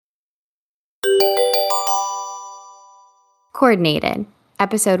Coordinated,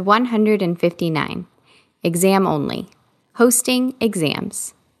 episode 159, exam only, hosting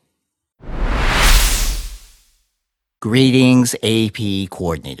exams. Greetings, AP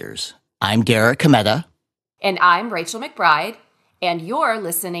coordinators. I'm Derek Cometa. And I'm Rachel McBride, and you're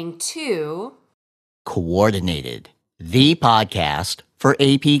listening to Coordinated, the podcast for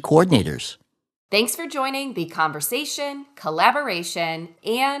AP coordinators. Thanks for joining the conversation, collaboration,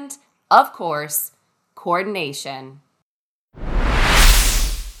 and, of course, coordination.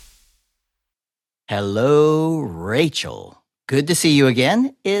 Hello, Rachel. Good to see you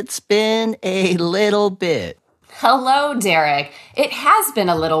again. It's been a little bit. Hello, Derek. It has been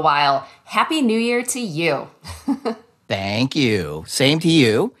a little while. Happy New Year to you. Thank you. Same to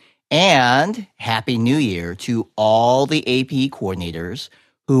you. And Happy New Year to all the AP coordinators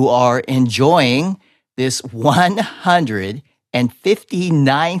who are enjoying this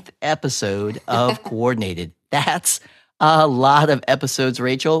 159th episode of Coordinated. That's a lot of episodes,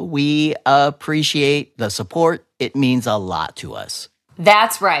 Rachel. We appreciate the support. It means a lot to us.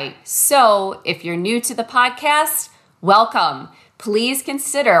 That's right. So if you're new to the podcast, welcome. Please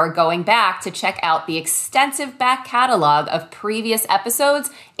consider going back to check out the extensive back catalog of previous episodes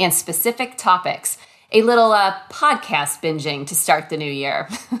and specific topics. A little podcast binging to start the new year.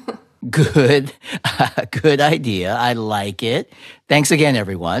 Good idea. I like it. Thanks again,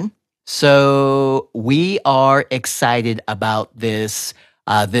 everyone. So we are excited about this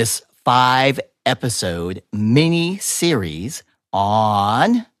 5-episode mini series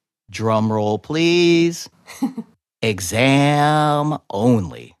on, drumroll please, exam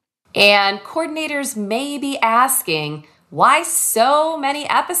only. And coordinators may be asking, why so many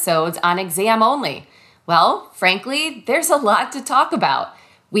episodes on exam only? Well, frankly, there's a lot to talk about.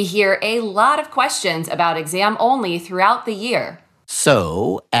 We hear a lot of questions about exam only throughout the year.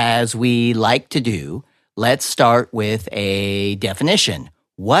 So, as we like to do, let's start with a definition.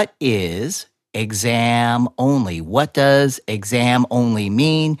 What is exam only? What does exam only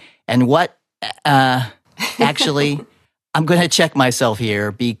mean? And what, actually, I'm going to check myself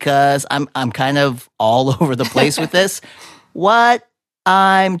here because I'm kind of all over the place with this. What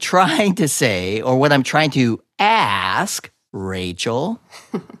I'm trying to say, or what I'm trying to ask, Rachel,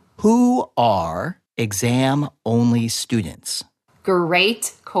 who are exam only students?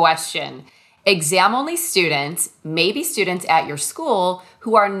 Great question. Exam-only students may be students at your school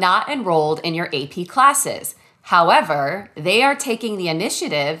who are not enrolled in your AP classes. However, they are taking the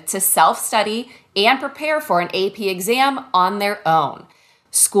initiative to self-study and prepare for an AP exam on their own.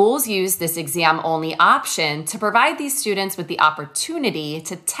 Schools use this exam-only option to provide these students with the opportunity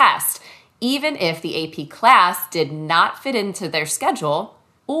to test, even if the AP class did not fit into their schedule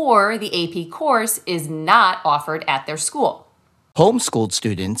or the AP course is not offered at their school. Homeschooled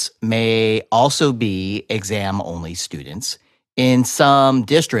students may also be exam-only students. In some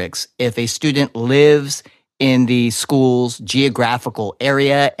districts, if a student lives in the school's geographical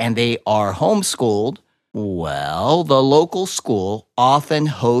area and they are homeschooled, well, the local school often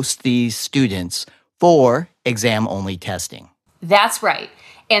hosts these students for exam-only testing. That's right.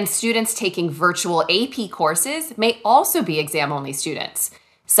 And students taking virtual AP courses may also be exam-only students.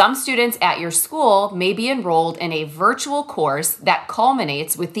 Some students at your school may be enrolled in a virtual course that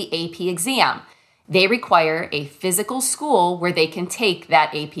culminates with the AP exam. They require a physical school where they can take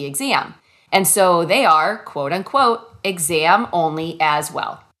that AP exam. And so they are, quote unquote, exam only as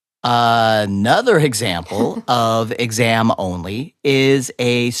well. Another example of exam only is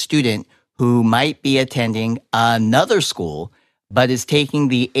a student who might be attending another school but is taking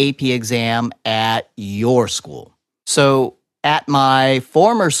the AP exam at your school. So, at my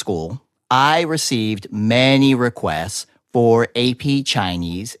former school, I received many requests for AP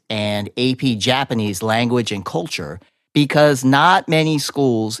Chinese and AP Japanese language and culture because not many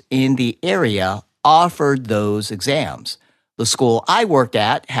schools in the area offered those exams. The school I worked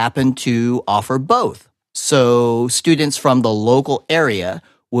at happened to offer both. So students from the local area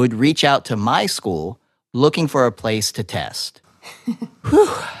would reach out to my school looking for a place to test. Whew.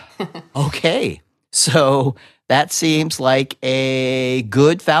 Okay, so that seems like a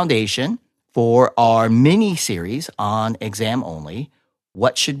good foundation for our mini-series on exam only.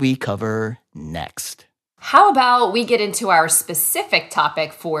 What should we cover next? How about we get into our specific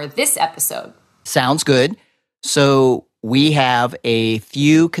topic for this episode? Sounds good. So we have a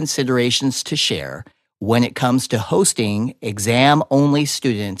few considerations to share when it comes to hosting exam-only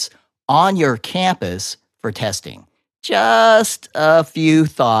students on your campus for testing. Just a few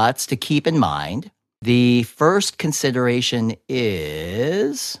thoughts to keep in mind. The first consideration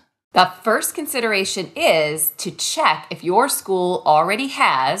is to check if your school already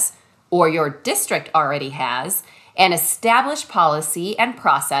has, or your district already has, and establish policy and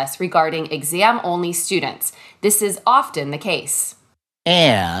process regarding exam-only students. This is often the case.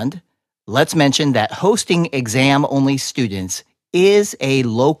 And let's mention that hosting exam-only students is a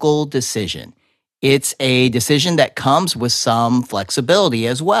local decision. It's a decision that comes with some flexibility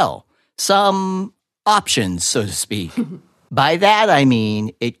as well, some options, so to speak. By that, I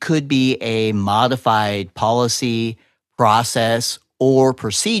mean it could be a modified policy, process, or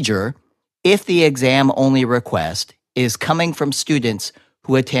procedure if the exam-only request is coming from students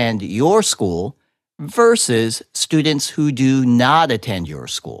who attend your school versus students who do not attend your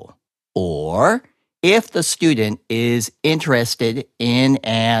school. Or if the student is interested in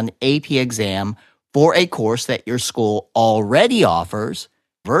an AP exam for a course that your school already offers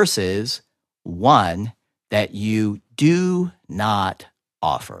versus one that you do not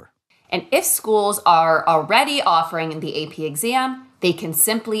offer. And if schools are already offering the AP exam, they can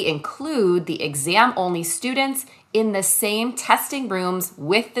simply include the exam-only students in the same testing rooms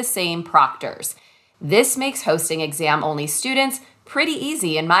with the same proctors. This makes hosting exam-only students pretty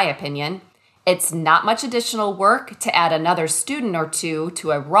easy, in my opinion. It's not much additional work to add another student or two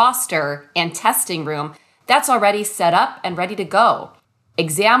to a roster and testing room that's already set up and ready to go.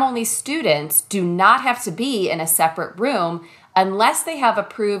 Exam-only students do not have to be in a separate room unless they have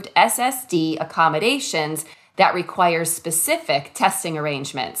approved SSD accommodations that require specific testing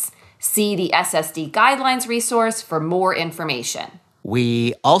arrangements. See the SSD guidelines resource for more information.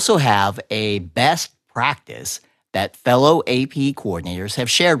 We also have a best practice that fellow AP coordinators have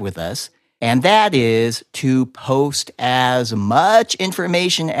shared with us, and that is to post as much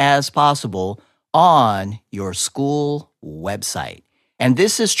information as possible on your school website. And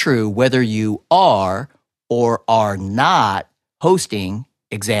this is true whether you are or are not hosting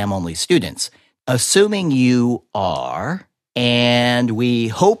exam-only students. Assuming you are, and we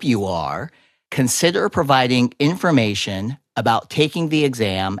hope you are, consider providing information about taking the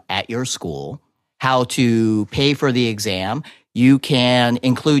exam at your school, how to pay for the exam. You can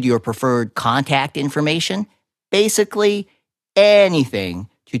include your preferred contact information, basically anything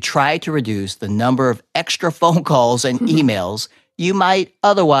to try to reduce the number of extra phone calls and emails you might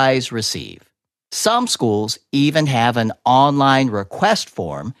otherwise receive. Some schools even have an online request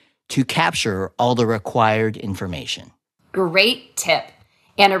form to capture all the required information. Great tip.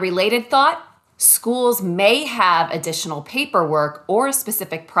 And a related thought, schools may have additional paperwork or a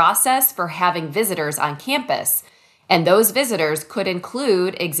specific process for having visitors on campus. And those visitors could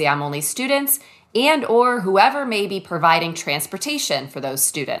include exam-only students and or whoever may be providing transportation for those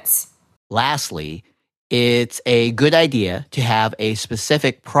students. Lastly, it's a good idea to have a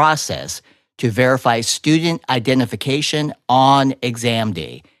specific process to verify student identification on exam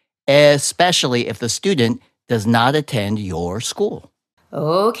day, especially if the student does not attend your school.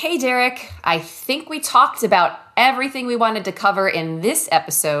 Okay, Derek, I think we talked about everything we wanted to cover in this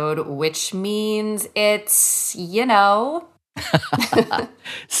episode, which means it's,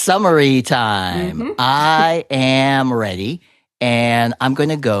 Summary time. Mm-hmm. I am ready, and I'm going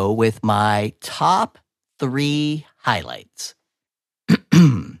to go with my top 3 highlights.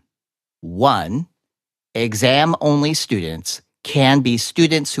 1, exam-only students can be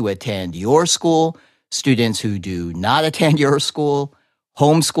students who attend your school, students who do not attend your school,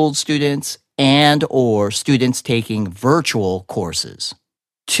 homeschooled students, and or students taking virtual courses.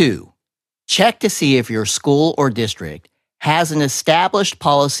 2, check to see if your school or district has an established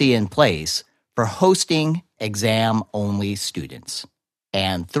policy in place for hosting exam-only students.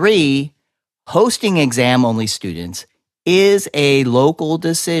 And 3, hosting exam-only students is a local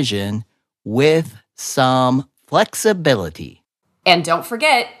decision with some flexibility. And don't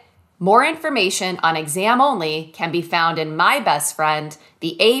forget, more information on exam only can be found in my best friend,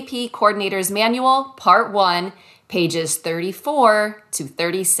 the AP Coordinator's Manual, Part 1, pages 34 to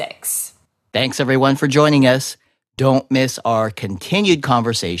 36. Thanks everyone for joining us. Don't miss our continued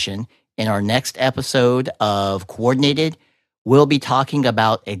conversation in our next episode of Coordinated. We'll be talking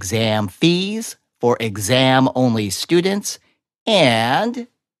about exam fees for exam-only students, and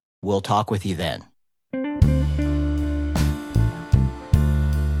we'll talk with you then.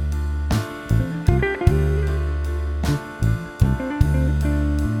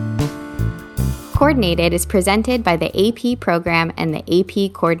 Coordinated is presented by the AP program and the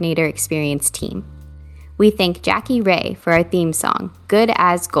AP Coordinator Experience team. We thank Jackie Ray for our theme song, Good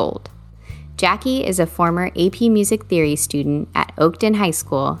as Gold. Jackie is a former AP Music Theory student at Oakton High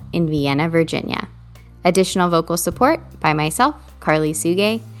School in Vienna, Virginia. Additional vocal support by myself, Carly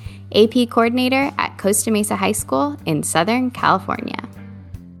Suge, AP Coordinator at Costa Mesa High School in Southern California.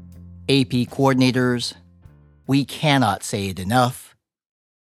 AP coordinators, we cannot say it enough.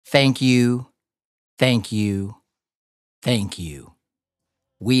 Thank you, thank you, Thank you.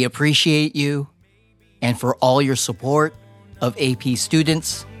 We appreciate you, and for all your support of AP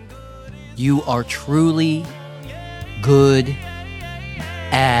students, you are truly good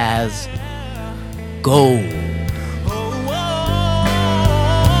as gold.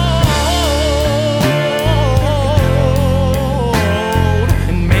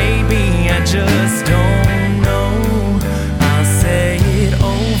 And maybe I just don't know. I'll say it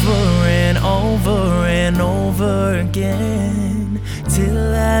over and over and over again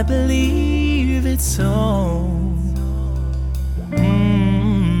till I believe it's so.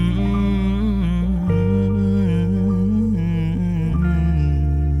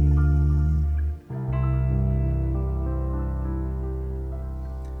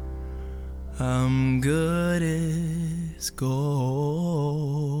 I'm good as gold.